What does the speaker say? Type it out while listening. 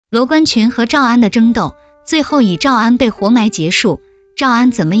罗冠群和赵安的争斗最后以赵安被活埋结束。赵安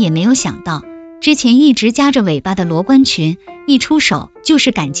怎么也没有想到，之前一直夹着尾巴的罗冠群一出手就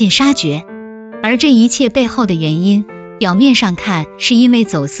是赶尽杀绝。而这一切背后的原因，表面上看是因为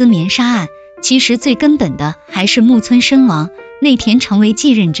走私棉纱案，其实最根本的还是木村身亡，内田成为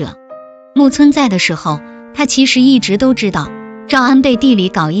继任者。木村在的时候，他其实一直都知道赵安背地里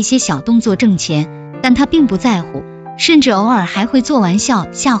搞一些小动作挣钱，但他并不在乎，甚至偶尔还会做玩笑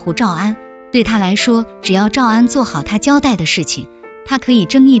吓唬赵安。对他来说，只要赵安做好他交代的事情，他可以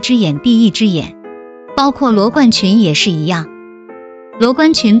睁一只眼闭一只眼。包括罗冠群也是一样。罗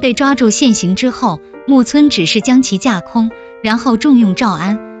冠群被抓住现行之后，木村只是将其架空，然后重用赵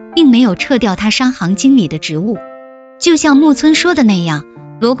安，并没有撤掉他商行经理的职务。就像木村说的那样，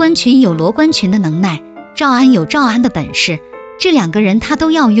罗冠群有罗冠群的能耐，赵安有赵安的本事，这两个人他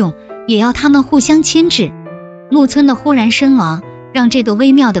都要用，也要他们互相牵制。木村的忽然身亡，让这个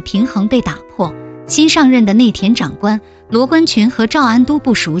微妙的平衡被打破。新上任的内田长官，罗冠群和赵安都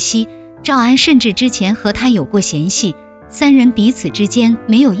不熟悉，赵安甚至之前和他有过嫌隙，三人彼此之间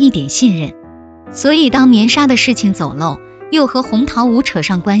没有一点信任。所以当棉纱的事情走漏，又和红桃五扯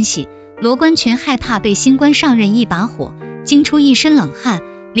上关系，罗冠群害怕被新官上任一把火，惊出一身冷汗，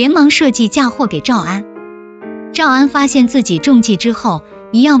连忙设计嫁祸给赵安。赵安发现自己中计之后，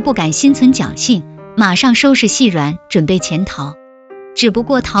一样不敢心存侥幸，马上收拾细软，准备潜逃。只不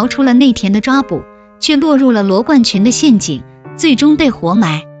过逃出了内田的抓捕，却落入了罗冠群的陷阱，最终被活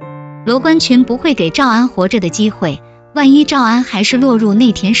埋。罗冠群不会给赵安活着的机会，万一赵安还是落入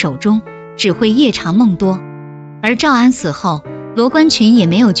内田手中，只会夜长梦多。而赵安死后，罗冠群也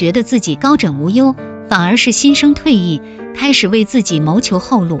没有觉得自己高枕无忧，反而是心生退意，开始为自己谋求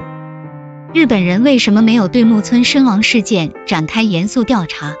后路。日本人为什么没有对木村身亡事件展开严肃调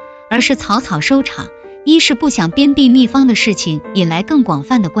查，而是草草收场？一是不想编辟秘方的事情引来更广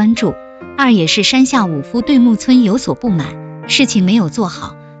泛的关注，二也是山下武夫对木村有所不满，事情没有做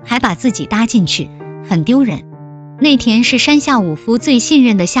好，还把自己搭进去，很丢人。内田是山下武夫最信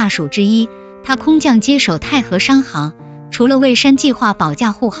任的下属之一，他空降接手太和商行，除了为山计划保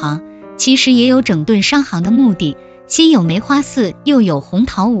驾护航，其实也有整顿商行的目的。先有梅花寺，又有红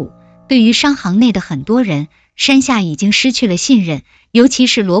桃五，对于商行内的很多人，山下已经失去了信任，尤其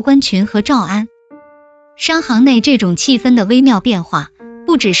是罗冠群和赵安。商行内这种气氛的微妙变化，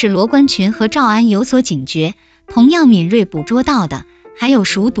不只是罗冠群和赵安有所警觉，同样敏锐捕捉到的，还有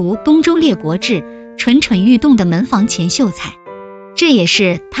熟读东周列国志、蠢蠢欲动的门房钱秀才。这也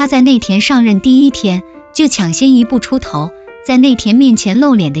是他在内田上任第一天就抢先一步出头，在内田面前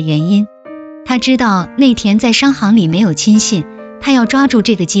露脸的原因。他知道内田在商行里没有亲信，他要抓住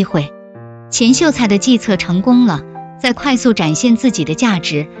这个机会。钱秀才的计策成功了，在快速展现自己的价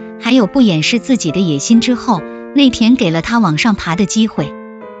值，还有不掩饰自己的野心之后，内田给了他往上爬的机会，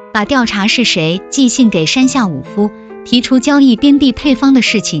把调查是谁寄信给山下武夫，提出交易编辟配方的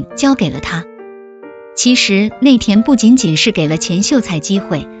事情交给了他。其实内田不仅仅是给了钱秀才机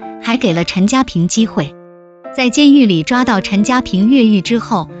会，还给了陈家平机会。在监狱里抓到陈家平越狱之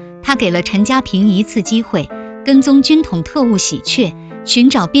后，他给了陈家平一次机会，跟踪军统特务喜鹊，寻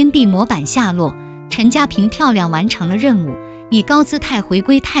找编辟模板下落。陈家平漂亮完成了任务，以高姿态回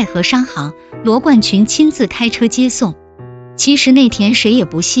归太和商行，罗冠群亲自开车接送。其实内田谁也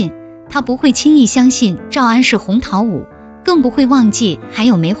不信，他不会轻易相信赵安是红桃五，更不会忘记还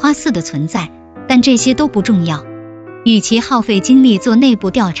有梅花寺的存在，但这些都不重要。与其耗费精力做内部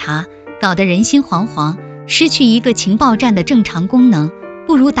调查，搞得人心惶惶，失去一个情报站的正常功能，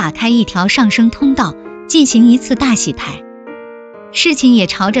不如打开一条上升通道，进行一次大洗牌。事情也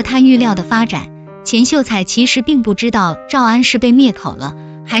朝着他预料的发展，钱秀才其实并不知道赵安是被灭口了，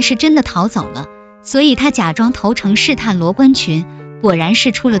还是真的逃走了，所以他假装投诚试探罗冠群，果然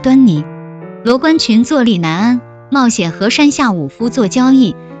是出了端倪。罗冠群坐立难安，冒险和山下武夫做交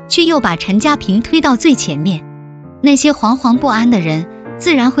易，却又把陈家平推到最前面。那些惶惶不安的人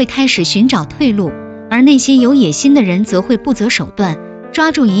自然会开始寻找退路，而那些有野心的人则会不择手段，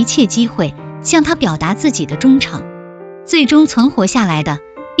抓住一切机会向他表达自己的忠诚。最终存活下来的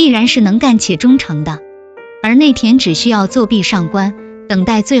必然是能干且忠诚的，而内田只需要作弊上官，等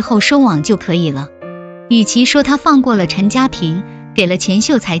待最后收网就可以了。与其说他放过了陈家平，给了钱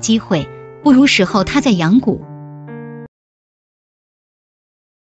秀才机会，不如时候他在养蛊。